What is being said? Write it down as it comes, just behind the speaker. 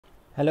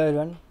Hello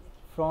everyone.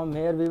 From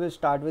here we will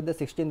start with the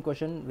 16th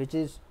question, which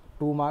is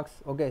 2 marks.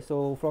 Okay, so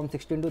from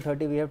 16 to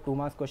 30 we have 2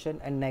 marks question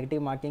and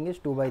negative marking is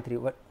 2 by 3,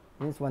 what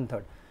means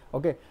 1/3.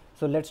 Okay,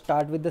 so let's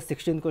start with the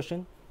 16th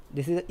question.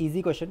 This is an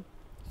easy question,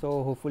 so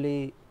hopefully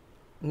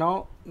now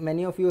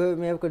many of you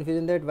may have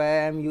confusion that why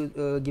I am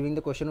giving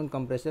the question on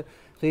compressor.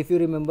 So if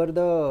you remember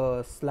the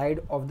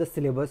slide of the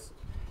syllabus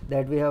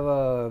that we have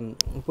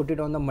put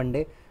it on the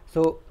Monday,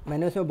 so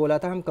मैंने उसमें बोला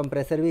था हम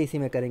compressor भी इसी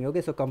में करेंगे.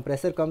 Okay, so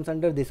compressor comes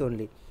under this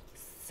only.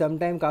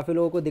 Sometime काफ़ी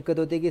लोगों को दिक्कत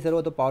होती है कि सर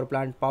वो तो पावर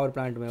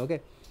प्लांट में. ओके,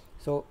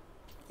 सो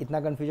इतना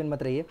कन्फ्यूजन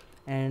मत रहिए.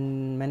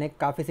 एंड मैंने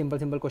काफ़ी सिंपल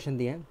क्वेश्चन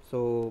दिए हैं,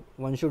 so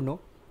one should know.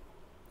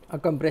 A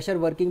compressor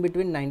working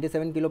between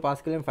 97 kilo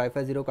pascal and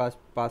 550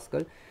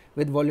 pascal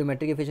with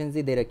volumetric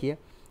efficiency दे रखी है.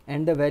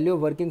 And the value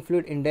of working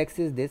fluid index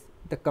is this.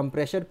 The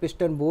compressor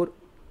piston bore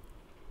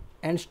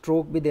and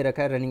stroke भी दे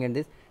रखा है running at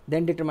this.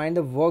 Then determine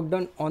the work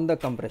done on the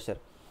compressor.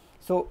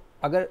 सो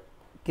अगर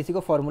किसी को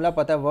formula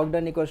पता है, work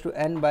done equals to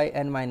n by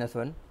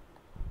n-1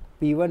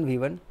 P1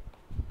 V1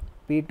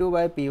 P2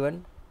 by P1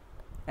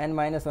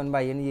 n-1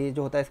 by n. ये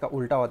जो होता है इसका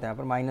उल्टा होता है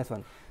यहाँ पर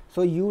 -1.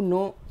 सो यू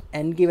नो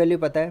n की वैल्यू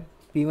पता है,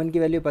 P1 की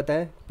वैल्यू पता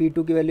है,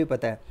 P2 की वैल्यू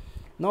पता है.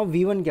 नाउ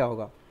V1 क्या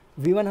होगा?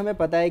 V1 हमें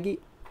पता है कि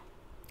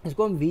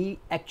इसको हम V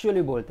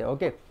एक्चुअली बोलते हैं.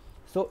 ओके,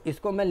 सो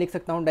इसको मैं लिख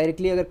सकता हूँ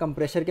डायरेक्टली. अगर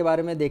कंप्रेशर के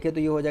बारे में देखें तो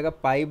ये हो जाएगा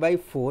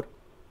π/4,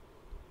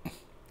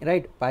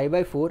 राइट,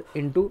 π/4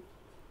 इंटू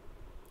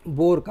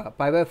बोर का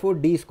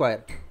π/4 d².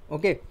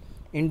 ओके,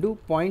 इंटू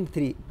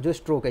 0.3 जो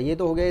स्ट्रोक है, ये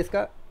तो हो गया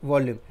इसका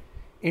volume,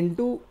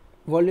 into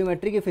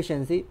volumetric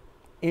efficiency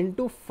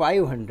into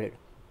 500,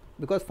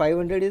 because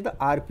 500 is the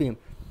RPM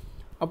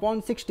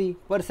upon 60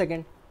 पर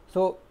सेकेंड.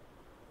 सो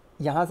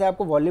यहाँ से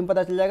आपको वॉल्यूम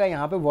पता चल जाएगा.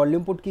 यहाँ पे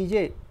वॉल्यूम पुट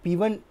कीजिए.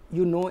 P1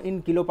 you know in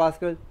kilo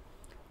pascal.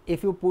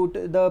 If you put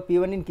the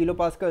P1 in kilo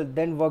pascal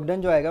then work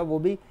done जो आएगा वो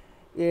भी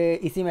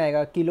इसी में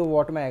आएगा, किलो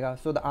वॉट में आएगा.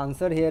 So the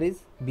answer here is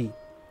B.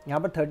 यहाँ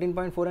पर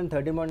 13.4 एंड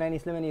 13.9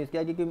 इसलिए मैंने यूज़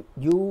किया क्योंकि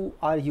you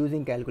are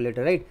using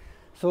calculator, right.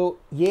 सो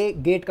ये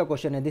गेट का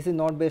क्वेश्चन है. This is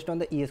not based on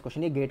the ES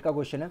question. ये गेट का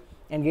क्वेश्चन है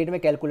एंड गेट में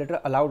कैलकुलेटर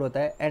अलाउड होता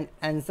है and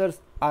answers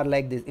are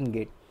like this in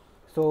gate.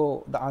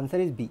 So the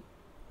answer is B.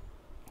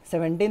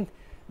 17th,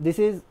 this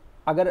is,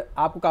 अगर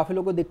आपको काफ़ी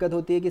लोगों को दिक्कत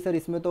होती है कि सर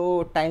इसमें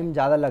तो टाइम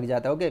ज़्यादा लग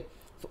जाता है. ओके,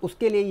 सो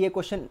उसके लिए ये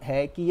क्वेश्चन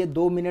है कि ये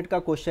 2 मिनट का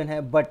क्वेश्चन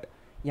है, बट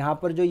यहाँ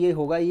पर जो ये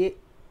होगा ये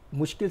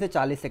मुश्किल से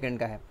 40 सेकेंड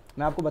का है.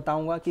 मैं आपको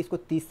बताऊंगा कि इसको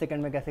 30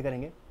 सेकंड में कैसे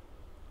करेंगे.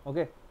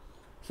 ओके,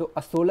 सो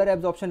अ सोलर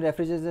एब्जॉर्प्शन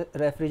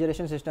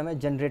रेफ्रिजरेशन सिस्टम है.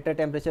 जनरेटर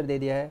टेम्परेचर दे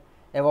दिया है,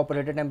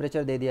 एवापोरेटर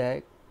टेम्परेचर दे दिया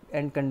है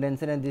and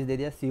condenser and this they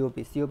दिया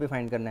COP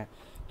फाइंड करना है.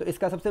 तो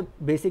इसका सबसे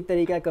बेसिक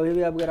तरीका है, कभी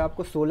भी अगर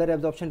आपको सोलर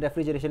एब्जॉर्प्शन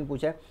रेफ्रिजरेशन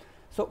पूछा है,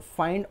 so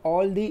find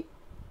all the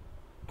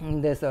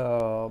this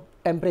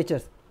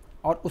temperatures,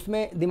 और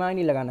उसमें दिमाग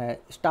नहीं लगाना है.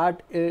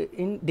 Start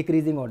in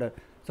decreasing order.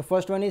 So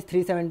first one is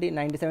 370,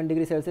 97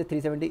 degree Celsius.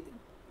 370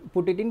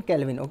 put it in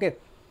kelvin. Okay,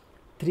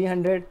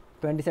 300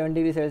 27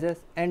 degree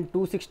Celsius and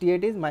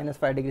 268 is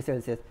 -5 degree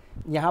Celsius.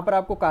 यहाँ पर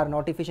आपको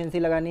कार्नोट इफिशिएंसी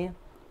लगानी है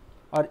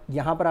और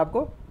यहाँ पर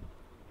आपको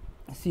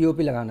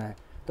COP लगाना है.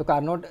 तो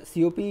Carnot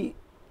COP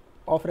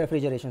of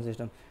refrigeration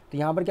system. तो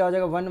यहाँ पर क्या हो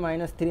जाएगा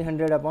 1 -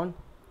 300 अपॉन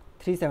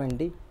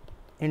 370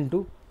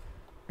 इंटू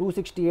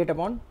 268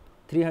 अपॉन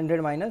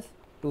 300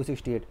 -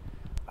 268.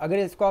 अगर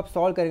इसको आप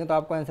सॉल्व करेंगे तो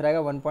आपको आंसर आएगा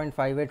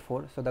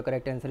 1.584. So the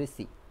correct answer is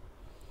C.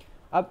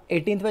 अब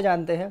 18th पे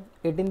जानते हैं.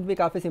 18th भी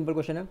काफ़ी सिंपल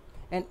क्वेश्चन है.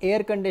 An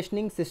air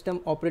conditioning system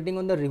operating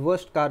on the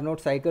reversed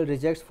Carnot cycle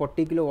rejects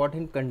 40 kilowatt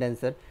in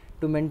condenser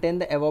to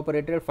maintain the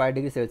evaporator at 5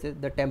 degree Celsius,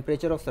 the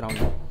temperature of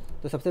surrounding.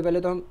 तो सबसे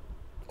पहले तो हम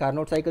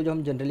कार्नोट साइकिल जो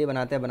हम जनरली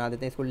बना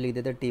देते हैं, इसको लिख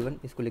देते हैं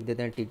T1, इसको लिख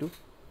देते हैं T2.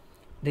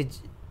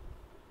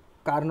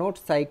 Carnot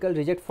cycle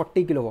reject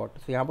 40 kilowatt.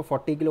 सो यहाँ पर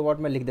 40 किलोवाट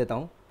मैं लिख देता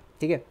हूँ,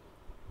 ठीक है.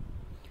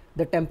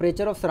 The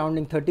temperature of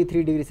surrounding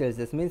 33 degree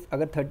Celsius, means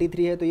अगर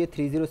 33 है तो ये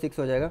 306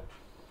 हो जाएगा.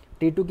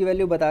 T2 की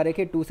वैल्यू बता रहे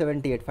कि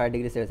 278 5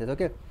 डिग्री सेल्सियस.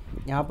 ओके,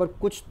 यहाँ पर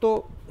कुछ तो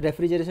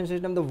रेफ्रिजरेशन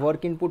सिस्टम तो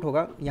वर्क इनपुट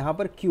होगा, यहाँ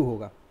पर Q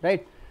होगा,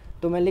 राइट.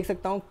 तो मैं लिख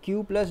सकता हूँ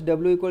Q +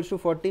 W =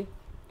 40.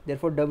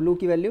 देयरफॉर W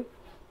की वैल्यू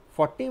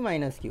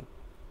 40 - Q.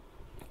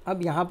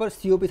 अब यहाँ पर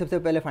COP सबसे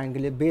पहले फाइंड कर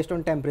लिए बेस्ड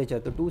ऑन टेम्परेचर.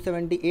 तो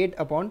 278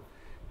 अपॉन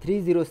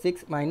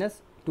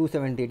 306 -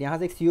 278. यहाँ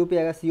से एक COP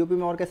आएगा. COP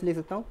में और कैसे लिख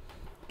सकता हूँ,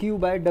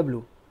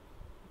 Q/W,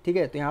 ठीक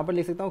है. तो यहाँ पर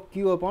लिख सकता हूँ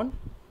Q अपॉन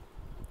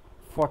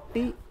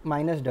 40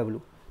 - W.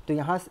 तो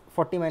यहाँ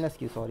 40 -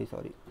 Q, सॉरी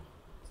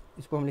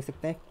इसको हम लिख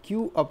सकते हैं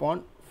Q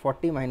अपॉन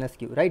 40 -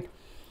 Q, राइट.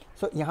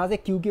 सो यहाँ से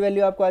Q की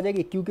वैल्यू आपको आ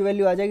जाएगी. Q की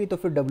वैल्यू आ जाएगी तो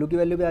फिर W की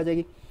वैल्यू भी आ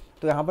जाएगी.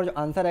 तो यहाँ पर जो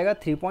आंसर आएगा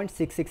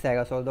 3.66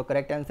 आएगा. So the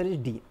correct answer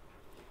is D.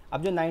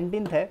 अब जो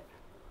 19th है,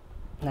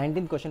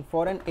 19th question,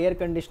 for an air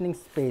conditioning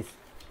space.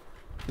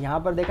 यहाँ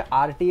पर देखा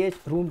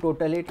RTH room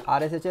total heat,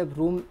 RSHF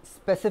room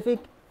specific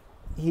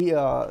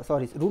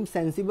room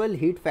sensible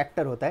heat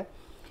factor होता है,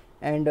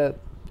 एंड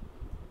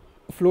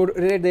फ्लो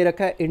रेट दे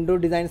रखा है, इंडोर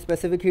डिज़ाइन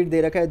स्पेसिफिक हीट दे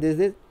रखा है, दिस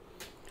इज.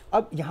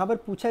 अब यहाँ पर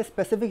पूछा है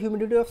specific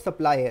humidity of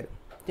supply air.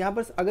 यहाँ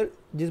पर अगर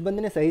जिस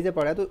बंदे ने सही से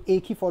पढ़ा है तो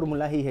एक ही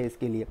फॉर्मूला ही है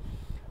इसके लिए,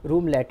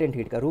 रूम लैटेंट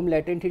हीट का. रूम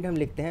लैटेंट हीट हम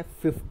लिखते हैं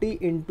 50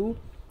 ×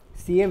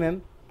 CMM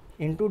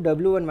into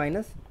W1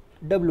 minus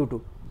W2।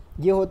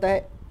 ये होता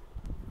है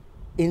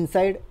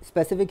inside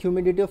specific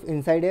humidity of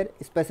inside air,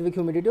 specific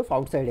humidity of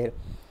outside air.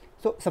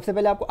 सो सबसे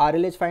पहले आपको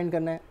RLH फाइंड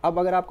करना है। अब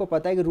अगर आपको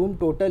पता है कि room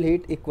total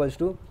heat equals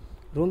to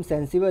room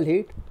sensible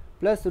heat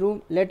plus room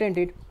latent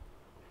heat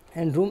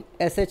and room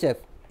SHF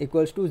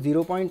equals to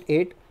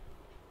 0.8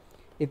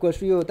 equals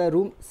to ये होता है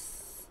room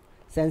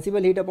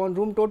sensible heat upon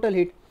room total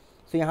heat.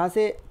 सो यहाँ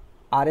से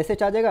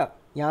RSH आ जाएगा,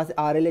 यहाँ से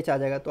RLH आ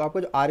जाएगा। तो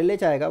आपको जो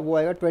RLH आएगा वो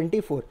आएगा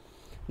 24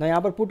 ना,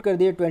 यहाँ पर पुट कर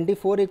दिए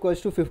 24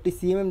 इक्वल्स टू 50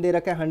 CMM दे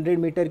रखा है, 100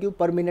 मीटर क्यूब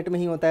पर मिनट में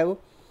ही होता है वो।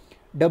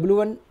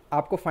 W1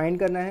 आपको फाइंड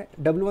करना है,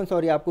 W1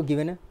 सॉरी आपको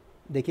गिवन है,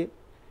 देखिए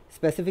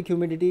स्पेसिफिक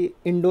ह्यूमिडिटी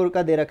इंडोर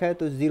का दे रखा है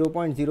तो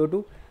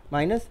 0.02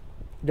 माइनस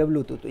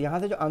W2। तो यहाँ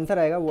से जो आंसर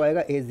आएगा वो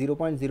आएगा A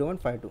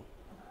 0.0152।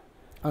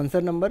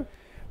 Answer number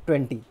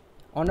 20।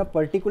 On a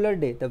particular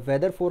day the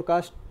weather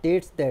forecast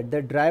states that the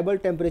dry bulb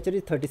temperature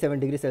is 37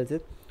 degree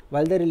Celsius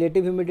while the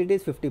relative humidity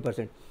is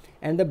 50%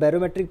 and the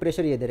barometric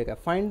pressure ये दे रखा है।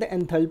 Find the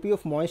enthalpy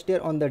of moist air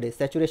on the day,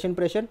 saturation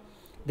pressure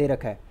दे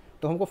रखा है।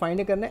 तो हमको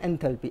find करना है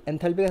enthalpy.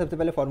 Enthalpy का सबसे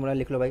पहले फार्मूला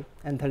लिख लो भाई।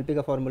 एंथैल्पी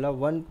का फार्मूला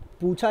 1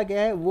 पूछा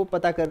क्या है वो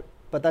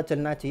पता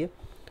चलना चाहिए,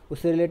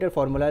 उससे related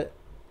formula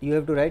you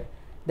have to right.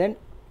 Then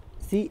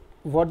see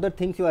what the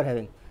things you are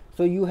having.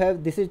 So you have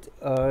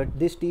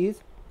this T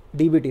is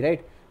DBT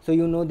right. So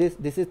you know this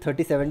is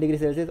 37 degree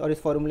Celsius और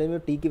इस फार्मूले में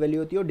टी की वैल्यू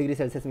होती है और degree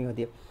Celsius में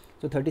होती है।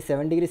 सो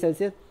 37 डिग्री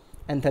सेल्सियस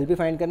एंथैल्पी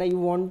फाइंड करना है। You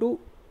want to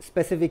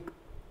specific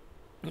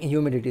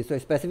humidity, so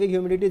specific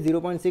humidity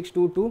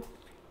 0.622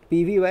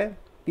 PV bye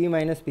P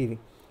minus PV।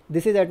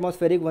 This is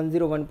atmospheric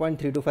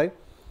 101.325।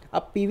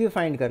 अब PV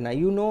फाइंड करना है।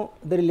 You know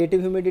the relative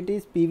humidity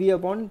is PV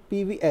upon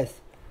PVS।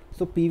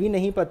 So PV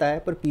नहीं पता है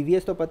पर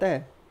PVS तो पता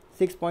है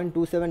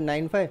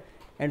 6.2795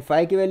 एंड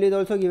 5 की value is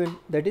also given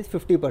that is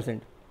 50%।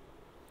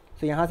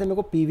 सो यहाँ से मेरे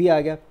को PV आ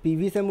गया,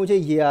 PV से मुझे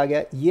ये आ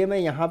गया, ये मैं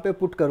यहाँ पे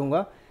पुट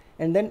करूँगा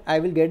and then I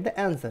will get the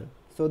answer.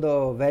 So the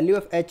value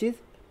of H is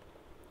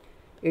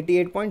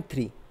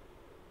 88.3।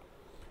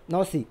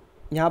 Now see,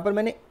 यहाँ पर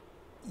मैंने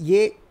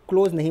ये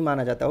क्लोज नहीं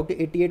माना जाता। ओके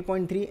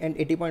 88.3 एंड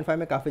 80.5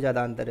 में काफ़ी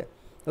ज़्यादा अंतर है।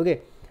 ओके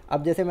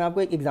अब जैसे मैं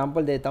आपको एक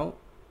एग्जांपल देता हूँ,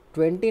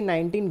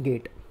 2019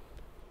 गेट,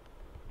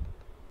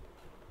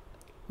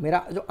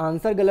 मेरा जो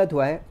आंसर गलत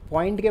हुआ है,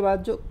 पॉइंट के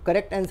बाद जो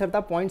करेक्ट आंसर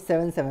था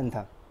 0.77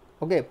 था।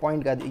 ओके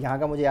पॉइंट का यहाँ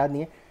का मुझे याद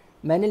नहीं है,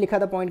 मैंने लिखा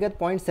था पॉइंट का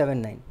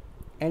 0.79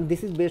 and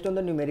this is based on the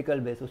numerical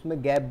base,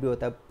 उसमें गैप भी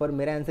होता है पर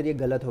मेरा आंसर ये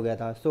गलत हो गया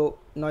था। So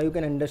now you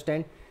can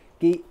understand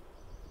कि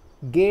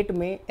गेट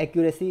में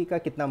एक्यूरेसी का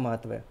कितना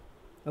महत्व है।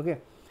 Okay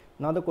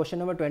now the question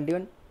number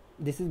 21,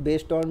 this is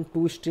based on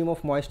 2 stream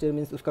of moisture,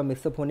 means उसका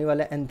मिक्सअप होने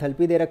वाला है।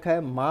 एंथैल्पी दे रखा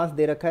है, मास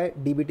दे रखा है,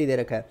 DBT दे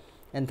रखा है।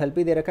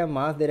 एंथैल्पी दे रखा है,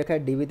 मास दे रखा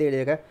है, DBT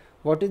दे रखा है।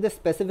 What is the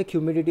specific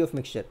humidity of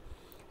mixture.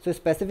 So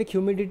specific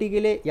humidity के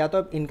लिए या तो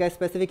आप इनका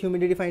स्पेसिफिक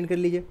ह्यूमिडिटी फाइंड कर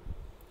लीजिए,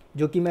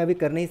 जो कि मैं अभी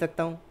कर नहीं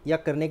सकता हूँ या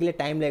करने के लिए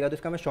टाइम लगेगा, तो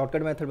इसका मैं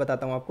शॉर्टकट मेथड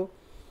बताता हूँ आपको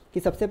कि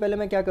सबसे पहले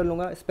मैं क्या कर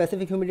लूँगा।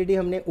 स्पेसिफिक ह्यूमिडिटी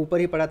हमने ऊपर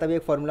ही पढ़ा था भी,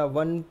 एक formula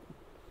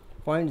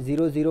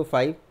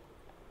 1.005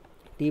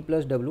 T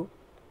plus W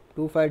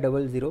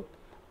 2500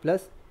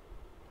 plus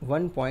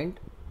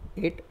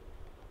 1.8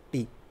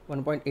 T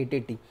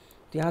 1.88 T।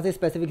 तो यहाँ से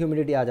स्पेसिफिक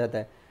ह्यूमिडिटी आ जाता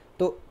है।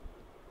 तो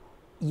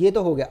ये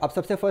तो हो गया। अब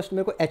सबसे फर्स्ट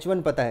मेरे को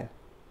H1 पता है,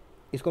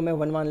 इसको मैं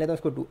 1 मान लेता हूँ,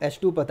 इसको 2,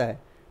 H2 पता है,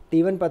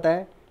 T1 पता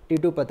है,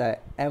 T2 पता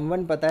है,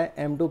 M1 पता है,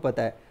 M2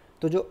 पता है।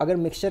 तो जो अगर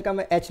मिक्सचर का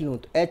मैं H लूँ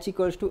तो H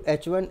equals to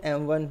H1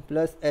 M1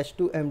 plus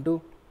H2 M2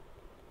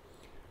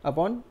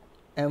 upon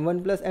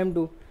M1 plus M2।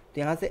 तो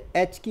यहाँ से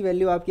H की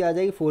वैल्यू आपकी आ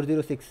जाएगी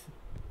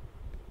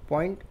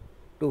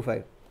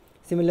 406.25।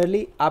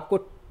 सिमिलरली आपको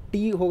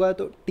T होगा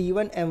तो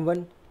T1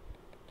 M1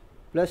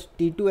 plus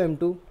T2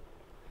 M2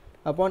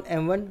 upon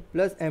M1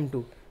 plus M2।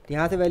 तो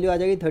यहाँ से वैल्यू आ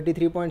जाएगी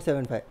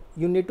 33.75।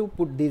 You need to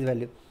put this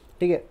value,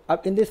 ठीक है।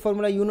 अब in this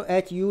formula you know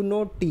H, you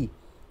know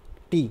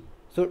T।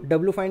 So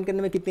W find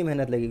करने में कितनी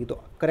मेहनत लगेगी, तो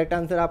करेक्ट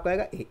आंसर आपका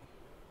आएगा A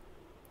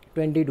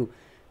 22।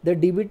 The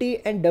DBT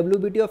and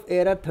WBT of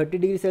air are 30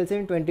 degree Celsius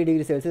and 20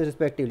 degree Celsius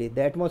respectively. The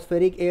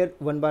atmospheric air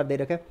 1 बार दे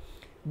रखा है।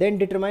 Then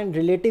determine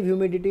relative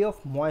humidity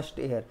of moist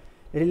air.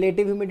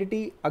 Relative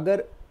humidity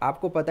अगर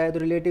आपको पता है तो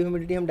रिलेटिव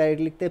ह्यूमिडिटी हम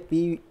डायरेक्ट लिखते हैं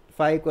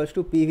P5 equals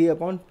to PV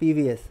upon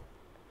PVS।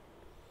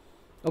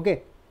 Okay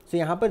so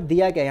यहाँ पर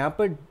दिया क्या है, यहाँ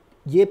पर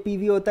ये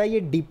PV होता है,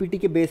 ये DPT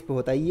के बेस पे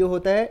होता है, ये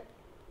होता है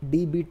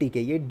DBT के,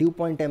 ये ड्यू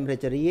पॉइंट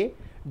टेम्परेचर, ये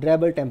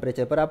ड्राइबल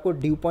टेम्परेचर। पर आपको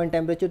ड्यू पॉइंट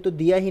टेम्परेचर तो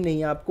दिया ही नहीं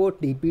है, आपको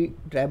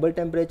dribble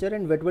temperature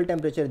and wettable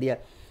temperature दिया।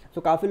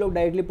 सो काफ़ी लोग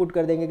डायरेक्टली पुट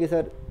कर देंगे कि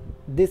सर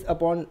दिस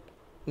अपॉन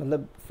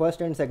मतलब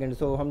फर्स्ट एंड सेकंड,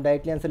 सो हम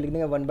डायरेक्टली आंसर लिख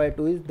देंगे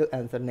 1/2 इज़ द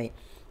आंसर। नहीं,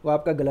 वो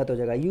आपका गलत हो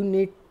जाएगा। You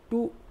need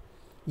to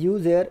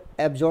use air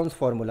एब्जॉन्स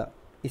formula.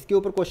 इसके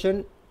ऊपर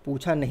क्वेश्चन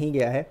पूछा नहीं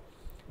गया है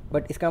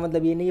बट इसका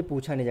मतलब ये नहीं है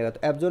पूछा नहीं जाएगा। तो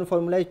एब्जॉन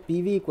formula is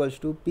PV equals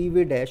to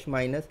PV dash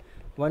minus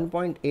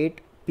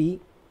 1.8 P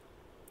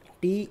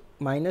T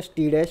minus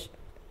T dash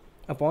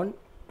upon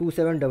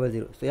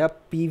 2700। सो यहाँ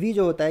PV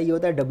जो होता है ये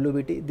होता है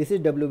WBT, this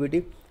is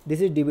WBT,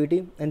 this is DBT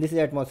and this is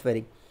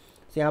atmospheric.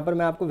 सो यहाँ पर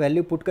मैं आपको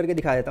वैल्यू पुट करके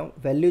दिखा देता हूँ।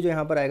 वैल्यू जो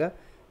यहाँ पर आएगा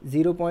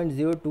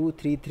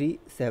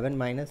 0.02337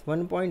 माइनस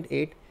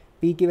 1.8,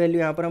 पी की वैल्यू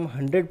यहाँ पर हम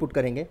 100 पुट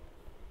करेंगे,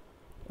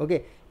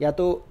 ओके। या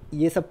तो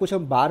ये सब कुछ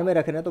हम बार में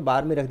रख रहे हैं तो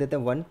बार में रख देते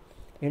हैं 1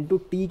 इंटू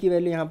टी की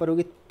वैल्यू यहाँ पर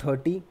होगी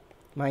 30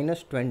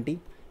 माइनस 20,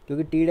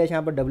 क्योंकि टी डैश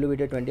यहाँ पर W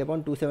beta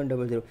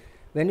 20/2700।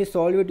 When you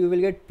solve it you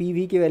will get P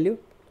V की value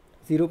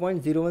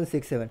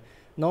 0.0167।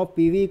 Now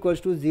P V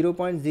equals to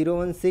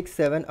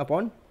 0.0167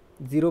 upon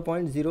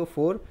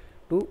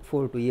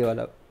 0.04242, ये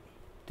वाला।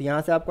 तो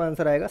यहाँ से आपका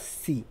आंसर आएगा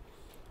सी,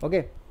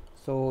 ओके।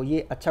 सो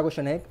ये अच्छा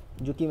क्वेश्चन है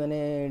जो कि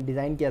मैंने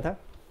डिज़ाइन किया था।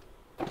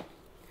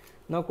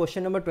 Now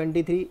question number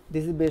 23,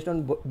 this is based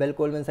on bell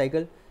Coleman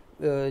cycle,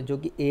 जो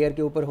कि एयर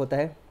के ऊपर होता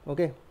है,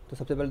 ओके। तो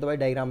सबसे पहले तो भाई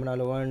डायग्राम बना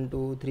लो, 1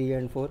 2 3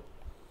 एंड 4,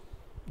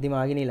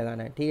 दिमाग ही नहीं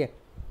लगाना है, ठीक है,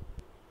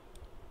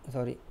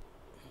 सॉरी,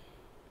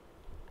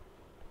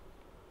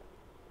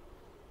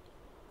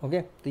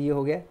 ओके। तो ये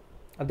हो गया।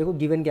 अब देखो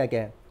गिवन क्या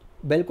क्या है।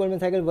 Bell Coleman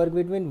cycle work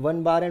between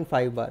 1 bar and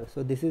 5 bar,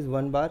 so this is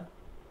 1 bar,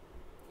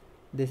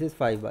 this is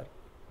 5 bar,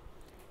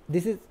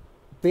 this is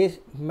base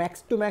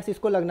max to max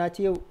इसको लगना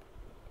चाहिए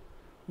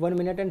 1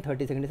 मिनट एंड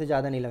 30 सेकेंड, से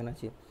ज़्यादा नहीं लगना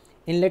चाहिए।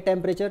 इनलेट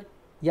टेम्परेचर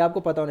ये आपको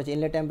पता होना चाहिए,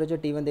 इनलेट टेम्परेचर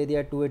T1 दे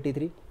दिया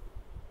 283,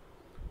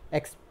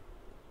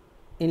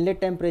 इनलेट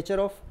टेम्परेचर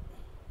ऑफ,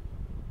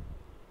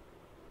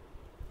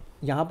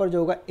 यहाँ पर जो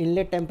होगा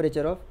इनलेट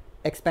टेम्परेचर ऑफ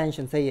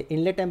एक्सपेंशन, सही है।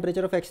 Inlet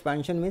temperature of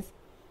expansion means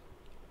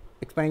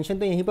expansion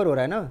तो यहीं पर हो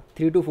रहा है ना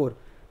 3 to 4,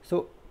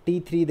 सो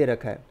T3 दे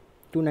रखा है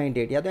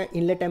 298। या तो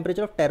इनलेट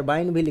टेम्परेचर ऑफ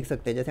टर्बाइन भी लिख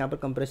सकते हैं, जैसे यहाँ पर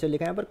कंप्रेसर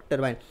लिखा है, यहाँ पर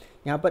टर्बाइन,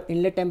 यहाँ पर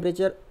इनलेट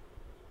टेम्परेचर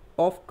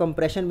ऑफ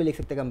कंप्रेशन भी लिख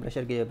सकते हैं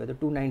कंप्रेसर की जगह पे, तो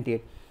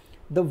 298।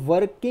 The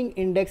working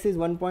index is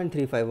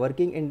 1.35,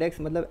 working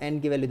index मतलब एन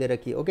की वैल्यू दे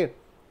रखी है, okay.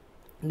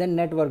 Then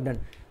net work done,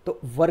 तो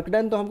वर्क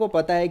डन तो हमको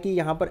पता है कि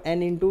यहाँ पर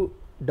एन इंटू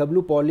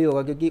डब्ल्यू पॉली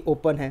होगा क्योंकि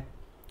ओपन है,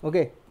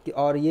 ओके।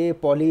 और ये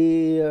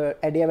पॉली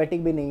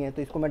एडियाबैटिक भी नहीं है,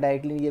 तो इसको मैं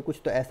डायरेक्टली, ये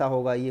कुछ तो ऐसा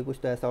होगा, ये कुछ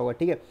तो ऐसा होगा,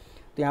 ठीक है।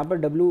 तो यहाँ पर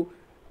डब्ल्यू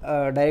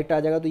डायरेक्ट आ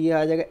जाएगा, तो ये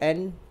आ जाएगा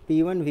N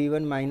P1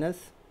 V1 minus,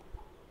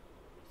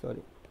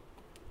 sorry,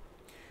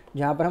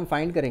 जहाँ पर हम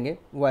फाइंड करेंगे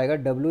वो आएगा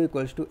W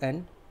equals to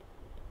N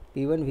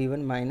P1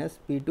 V1 minus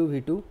P2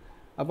 V2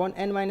 upon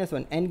n minus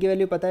 1। N की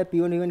वैल्यू पता है,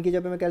 P1 V1 की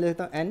जगह मैं क्या ले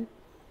सकता हूँ, n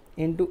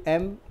into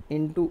m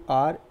into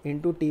r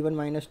into T1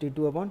 minus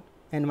T2 upon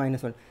n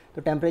minus 1।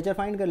 तो टेम्परेचर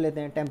फाइंड कर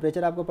लेते हैं।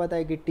 टेम्परेचर आपको पता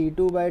है कि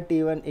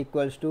T2/T1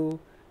 equals to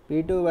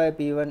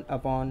P2/P1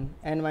 upon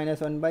n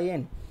minus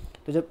 1/n।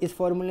 तो जब इस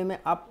फॉर्मूले में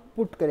आप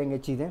पुट करेंगे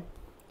चीज़ें,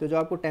 तो जो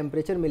आपको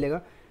टेम्परेचर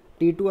मिलेगा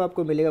T2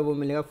 आपको मिलेगा, वो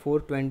मिलेगा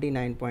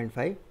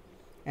 429.5,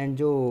 एंड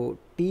जो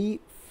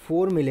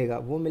T4 मिलेगा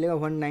वो मिलेगा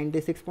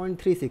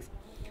 196.36।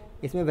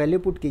 इसमें वैल्यू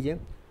पुट कीजिए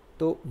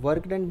तो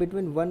वर्क डन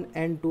बिटवीन 1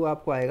 एंड 2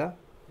 आपको आएगा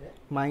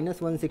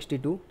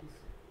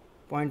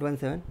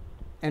 -162.17,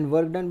 and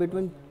work done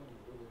between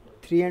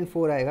 3 and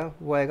 4 आएगा,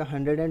 वो आएगा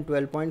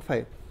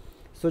 112.5।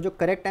 सो जो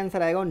करेक्ट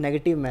आंसर आएगा वो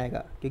नेगेटिव में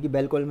आएगा, क्योंकि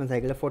बेल कोलमैन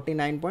साइकिल है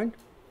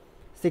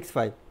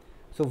 49.65।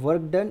 So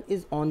work done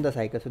is on the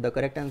cycle, so the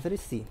correct answer is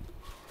सी।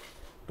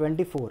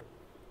 24,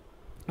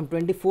 अब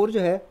 24 जो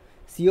है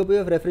COP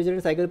of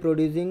refrigerant cycle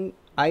producing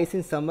ice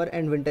in summer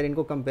and winter,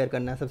 इनको कंपेयर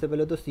करना है। सबसे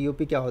पहले तो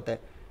COP क्या होता है,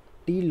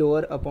 T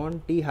lower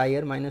upon T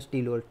higher minus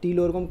T lower. T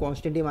lower को हम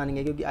कॉन्स्टेंट ही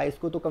मानेंगे क्योंकि आइस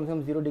को तो कम से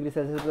कम 0 डिग्री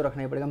सेल्सियस तो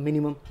रखना ही पड़ेगा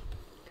मिनिमम।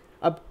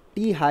 अब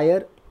T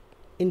higher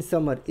in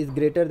summer is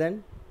greater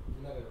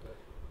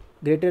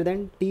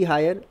than T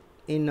higher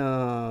in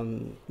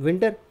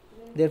winter,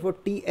 therefore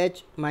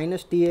TH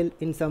minus TL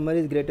in summer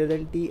is greater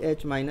than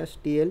TH minus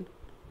TL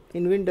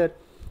in winter,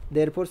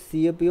 therefore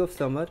COP of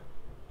summer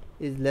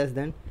is less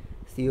than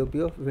COP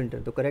of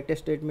winter। तो correct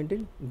statement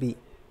is B।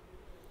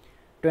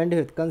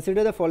 25,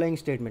 consider the following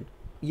statement,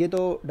 ये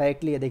तो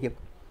directly है, देखिए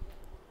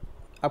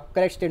अब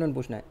correct statement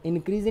पूछना है।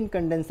 Increase in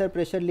condenser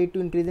pressure lead to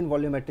increase in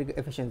volumetric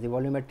efficiency.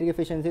 Volumetric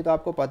efficiency तो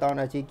आपको पता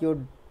होना चाहिए कि वो,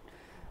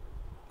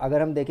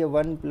 अगर हम देखें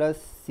 1 +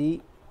 C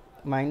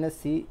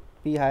minus C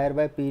P higher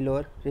bye P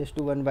lower raise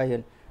to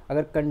 1/n,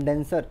 अगर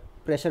कंडेंसर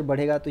प्रेशर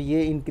बढ़ेगा तो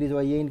ये इंक्रीज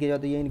हुआ, ये इंक्रीज हुआ,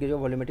 तो ये इंक्रीज हुआ,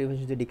 वॉल्यूमेट्रिक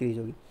एफिशिएंसी डिक्रीज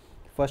होगी।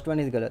 फर्स्ट वन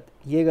इज गलत,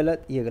 ये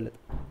गलत, ये गलत।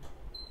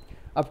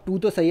 अब 2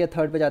 तो सही है,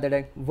 थर्ड पे जाते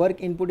हैं।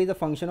 Work input is a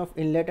function of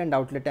inlet and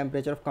outlet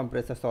temperature of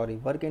compressor, sorry,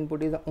 work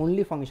input is the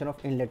only function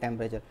of inlet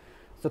temperature,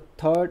 so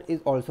third is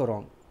also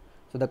wrong,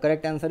 so the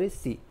correct answer is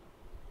C।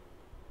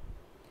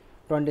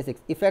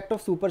 26, effect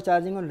of super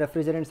charging on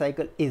refrigerant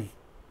cycle is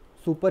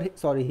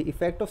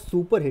effect of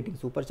super heating,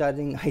 super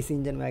charging IC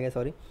engine में आ गया,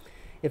 sorry.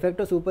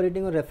 Effect of super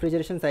heating और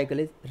refrigeration cycle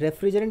is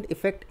refrigerant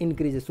effect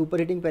increases. Super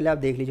heating पहले आप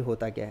देख लीजिए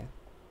होता क्या है।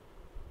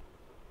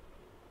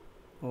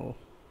 ओह,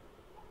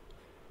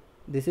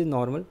 this is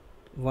normal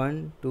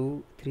 1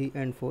 2 3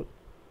 and 4।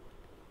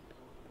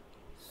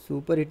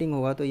 Super heating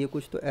होगा तो ये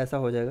कुछ तो ऐसा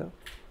हो जाएगा,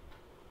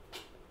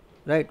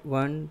 right,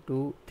 1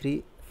 2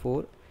 3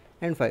 4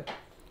 and 5।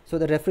 So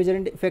the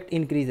refrigerant effect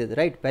increases,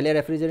 right. पहले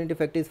refrigerant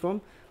effect is from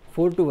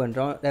 4 to 1,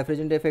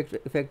 refrigerant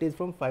effect is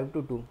from 5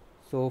 to 2,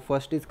 so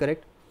first is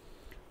correct.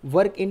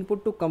 Work input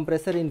to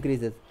compressor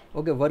increases,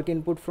 okay, work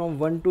input from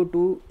 1 to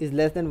 2 is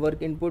less than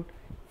work input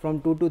from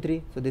 2 to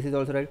 3, so this is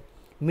also right.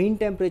 mean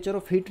temperature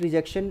of heat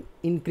rejection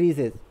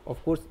increases,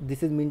 of course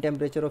this is mean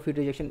temperature of heat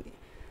rejection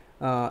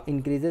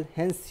increases,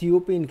 hence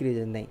COP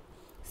increases, नहीं,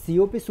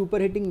 COP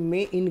superheating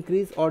में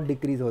increase और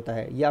decrease होता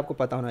है, ये आपको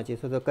पता होना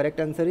चाहिए. So the correct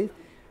answer is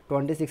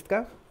 26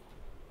 का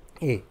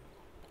A.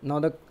 Now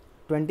the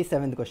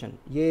 27th question,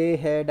 ये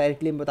है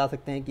डायरेक्टली हम बता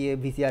सकते हैं कि ये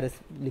VCRS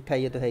लिखा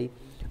है, ये तो है ही,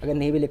 अगर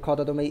नहीं भी लिखा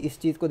होता तो मैं इस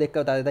चीज़ को देख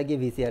कर बता देता कि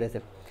VCRS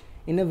है.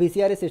 इन अ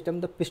VCRS system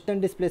the piston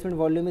displacement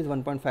volume is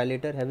 1.5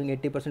 litre having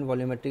 80%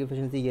 volumetric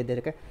efficiency, ये दे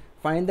रखा है.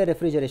 Find the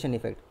refrigeration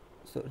effect.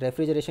 So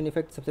refrigeration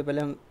effect सबसे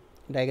पहले हम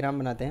डायग्राम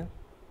बनाते हैं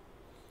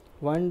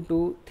 1,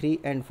 2, 3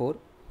 and 4.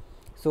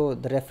 So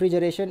the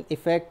refrigeration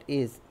effect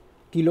is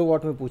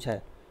kilowatt में पूछा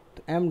है,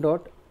 तो m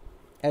dot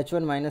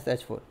H1 minus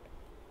H4.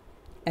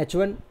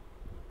 H1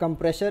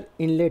 compressor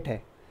inlet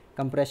है,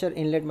 कंप्रेशर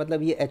इनलेट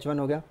मतलब ये H1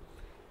 हो गया.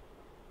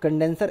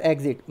 कंडेंसर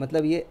एग्जिट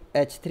मतलब ये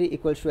H3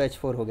 इक्वल्स टू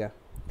H4 हो गया.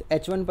 तो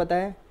H1 पता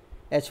है,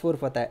 H4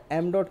 पता है,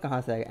 m डॉट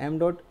कहाँ से आएगा, m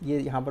डॉट ये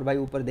यहाँ पर भाई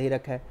ऊपर दे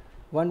रखा है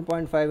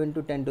 1.5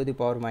 इंटू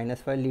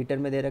 10⁻⁻5 लीटर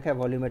में दे रखा है.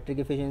 वॉल्यूमेट्रिक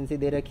एफिशिएंसी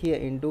दे रखी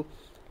है इंटू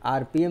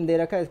RPM दे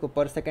रखा है, इसको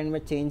पर सेकंड में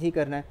चेंज ही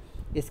करना है.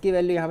 इसकी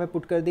वैल्यू यहाँ पे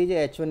पुट कर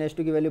दीजिए, H1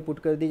 H2 की वैल्यू पुट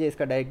कर दीजिए,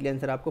 इसका डायरेक्टली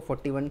आंसर आपको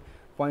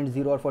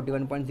 41.0 और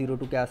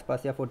 41.02 के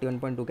आसपास या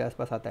 41.2 के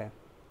आसपास आता है.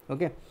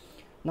 ओके,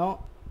 नाउ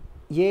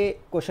ये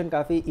क्वेश्चन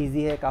काफ़ी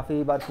इजी है,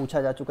 काफ़ी बार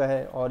पूछा जा चुका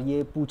है और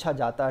ये पूछा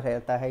जाता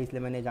रहता है,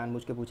 इसलिए मैंने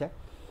जानबूझ के पूछा है.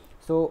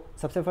 सो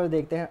सबसे पहले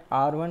देखते हैं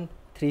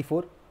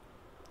R134,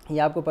 ये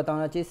आपको पता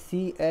होना चाहिए.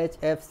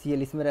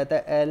 CHFCl इसमें रहता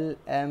है L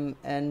M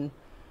N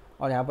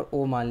और यहाँ पर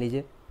O मान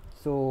लीजिए.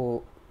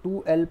 सो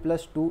 2L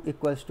 + 2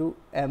 equals to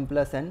M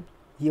 + N,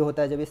 ये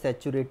होता है जब ये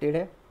सैचुरेटेड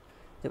है.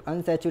 जब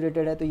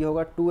अनसैचुरेटेड है तो ये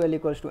होगा 2L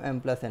equals to M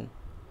 + N.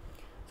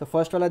 So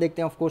first वाला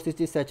देखते हैं, ऑफ कोर्स इस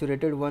चीज़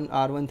सैचुरेटेड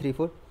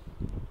R134.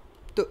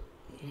 तो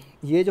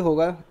ये जो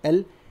होगा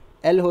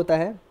L होता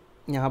है,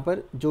 यहाँ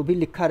पर जो भी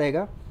लिखा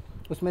रहेगा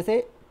उसमें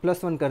से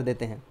 +1 कर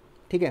देते हैं,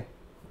 ठीक है.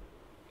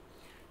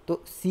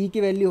 तो C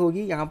की वैल्यू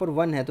होगी, यहाँ पर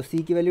 1 है तो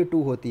C की वैल्यू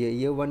 2 होती है,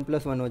 ये 1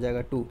 + 1 हो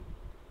जाएगा 2.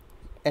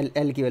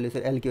 L की वैल्यू,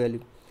 सर L की वैल्यू.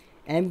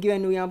 M की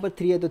वैल्यू यहाँ पर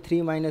 3 है तो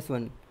 3 -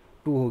 1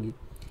 2 होगी,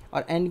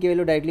 और N की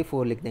वैल्यू डायरेक्टली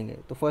 4 लिख देंगे.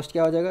 तो फर्स्ट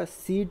क्या हो जाएगा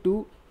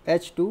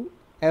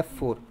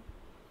C2H2F4,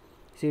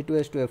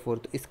 C2H2F4.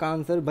 तो इसका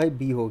आंसर भाई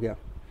B हो गया,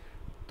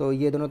 तो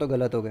ये दोनों तो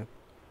गलत हो गए.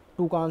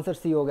 2 का आंसर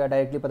C हो गया,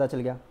 डायरेक्टली पता चल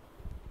गया.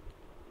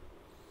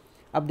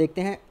 अब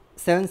देखते हैं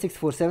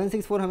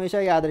 764 हमेशा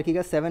याद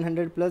रखिएगा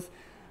 700 प्लस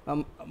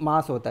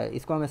मास होता है,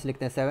 इसको हम ऐसे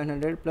लिखते हैं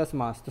 700 प्लस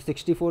मास. तो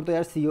 64 तो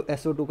यार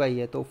SO2 का ही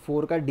है, तो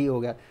 4 का D हो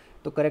गया.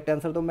 तो करेक्ट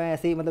आंसर तो मैं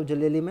ऐसे ही मतलब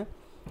जल्दी में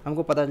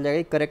हमको पता चल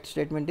जाएगा. करेक्ट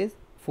स्टेटमेंट इज़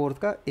 4th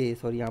का A,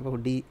 सॉरी यहाँ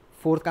पर D,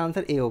 4th का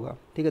आंसर A होगा,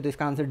 ठीक है. तो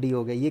इसका आंसर D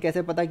हो गया. ये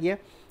कैसे पता किया,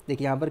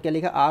 देखिए यहाँ पर क्या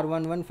लिखा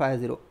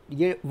R1150,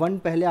 ये 1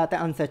 पहले आता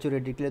है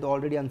अनसैचुरेटेड के लिए, तो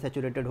ऑलरेडी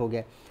अनसैचुरेटेड हो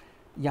गया.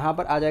 यहाँ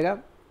पर आ जाएगा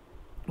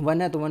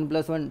 1 है तो 1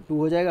 + 1 2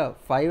 हो जाएगा,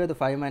 5 है तो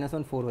 5 -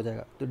 1 4 हो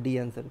जाएगा. तो D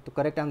आंसर. तो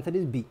करेक्ट आंसर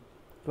इज़ B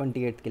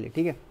 28 के लिए,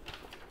 ठीक है.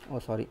 ओ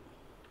सॉरी,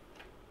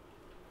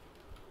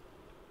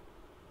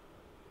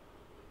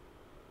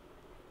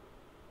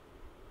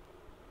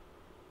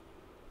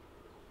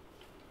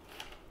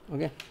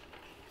 ओके.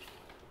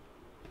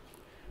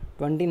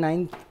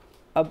 29th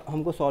अब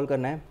हमको सॉल्व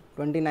करना है.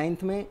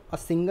 29th में a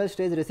single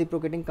stage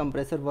reciprocating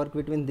compressor work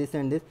between this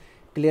and this,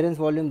 clearance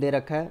volume दे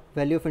रखा है,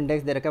 वैल्यू ऑफ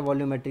इंडेक्स दे रखा है,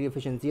 वॉल्यूमेट्रिक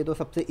एफिशिएंसी. ये तो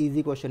सबसे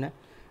इजी क्वेश्चन है,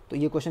 तो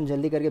ये क्वेश्चन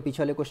जल्दी करके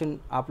पीछे वाले क्वेश्चन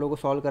आप लोगों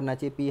को सॉल्व करना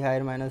चाहिए. P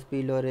higher minus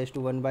P lower raise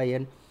to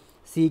 1/n.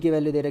 C की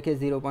वैल्यू दे रखी है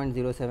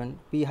 0.07,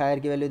 P हायर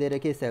की वैल्यू दे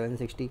रखी है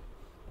 760,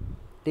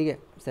 ठीक है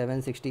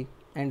 760,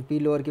 एंड P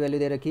लोअर की वैल्यू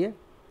दे रखी है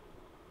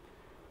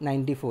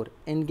 94,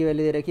 N की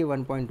वैल्यू दे रखी है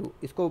 1.2.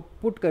 इसको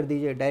पुट कर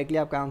दीजिए, डायरेक्टली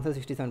आपका आंसर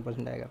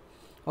 67% आएगा.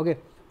 Okay,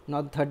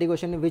 now 30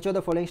 question, which of the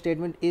following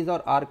statement is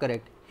और are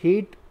correct.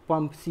 Heat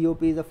pump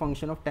COP is a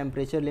function of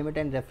temperature limit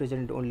and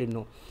refrigerant only.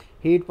 No,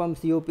 heat pump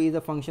COP is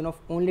a function of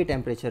only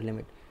temperature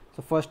limit.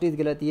 So first is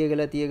गलत, ये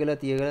गलत, ये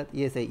गलत, ये गलत,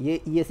 ये सही.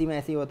 ये सी में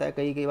ऐसे ही होता है,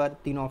 कई बार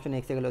तीनों ऑप्शन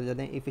एक से गलत हो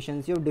जाते हैं.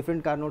 efficiency of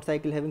different Carnot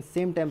cycle having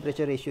same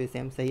temperature ratio is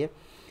same, सही है.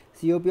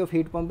 COP of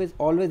heat pump is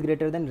always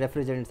greater than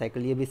refrigerant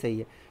cycle, ये भी सही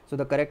है. So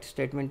the correct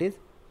statement is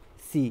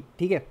C,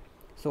 ठीक है.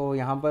 So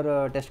यहाँ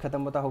पर टेस्ट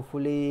खत्म होता.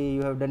 Hopefully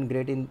you have done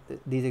great in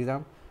this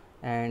exam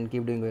and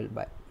keep doing well.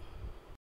 Bye.